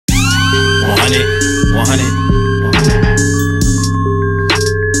100,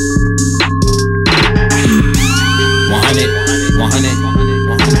 100.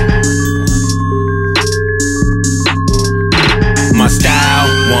 My style,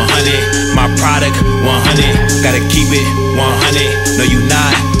 100. My product, 100. Gotta keep it, 100. No, you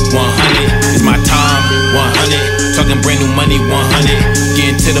not, 100. It's my time, 100. Talking brand new money, 100.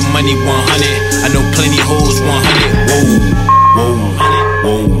 Getting to the money, 100. I know plenty hoes, 100. Whoa, whoa,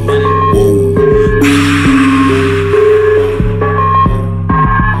 whoa, whoa.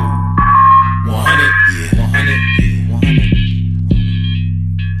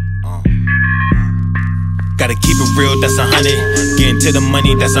 Gotta keep it real, that's 100. Getting to the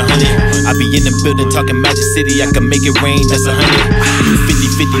money, that's 100. I be in the building talking Magic City, I can make it rain, that's 100.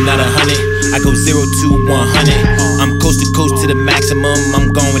 50-50, not 100. I go 0 to 100. I'm coast to coast to the maximum, I'm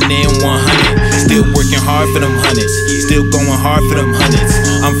going in 100. Still working hard for them hundreds, still going hard for them hundreds.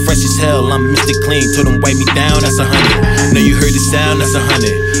 I'm fresh as hell, I'm Mr. Clean, told them wipe me down, that's 100. Know you heard the sound, that's 100.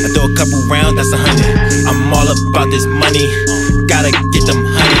 I throw a couple rounds, that's 100. I'm all about this money, gotta get them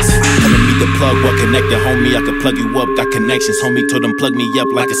hundreds. Come and meet the plug, well connected, homie. I can plug you up, got connections, homie. Told them plug me up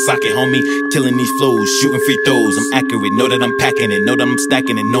like a socket, homie. Killing these flows, shooting free throws. I'm accurate, know that I'm packing it, know that I'm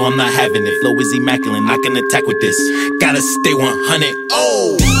stacking it, know I'm not having it. Flow is immaculate, I can attack with this. Gotta stay 100.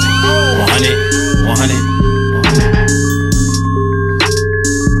 Oh, 100, 100.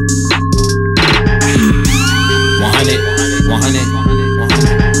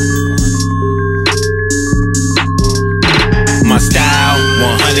 My style,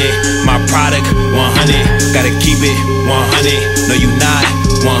 100. My product, 100. Gotta keep it, 100. No, you not,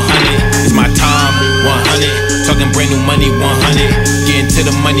 100. It's my time, 100. Talking brand new money, 100. Getting to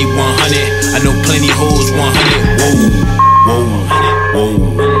the money, 100. I know plenty hoes, 100. Whoa, whoa, whoa,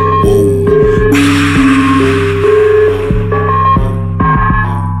 whoa.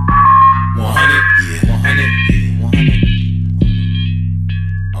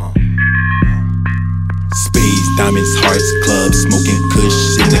 Diamonds, hearts, club, smoking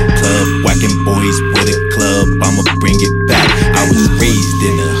kush in the club, whacking boys with a club, I'ma bring it back. I was raised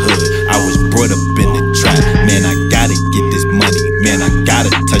in the hood, I was brought up in the trap. Man, I gotta get this money, man, I gotta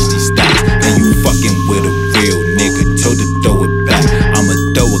touch these stacks. And you fucking with a real nigga, told to throw it back. I'ma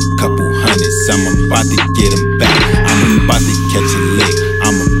throw a couple hundreds, I'm about to get them back. I'm about to catch a lick,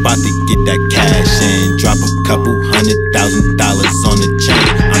 I'm about to get that cash and drop a couple $100,000 on the chain.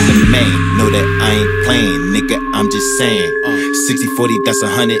 I'm the man, know that I ain't playing, nigga, I'm just saying. 60-40, that's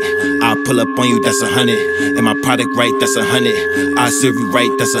 100. I'll pull up on you, that's 100. And my product right, that's 100. I'll serve you right,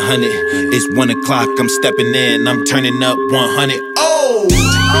 that's 100. It's 1 o'clock, I'm stepping in, I'm turning up 100. Oh,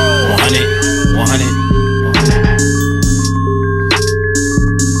 100, 100.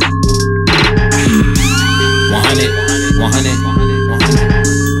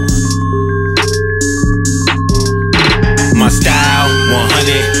 My style,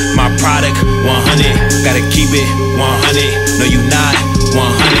 100. My product, 100. Gotta keep it, 100. No, you not,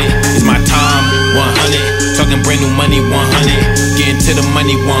 100. It's my time, 100. Talking brand new money, 100. Getting to the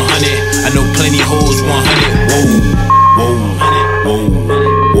money, 100. I know plenty hoes, 100.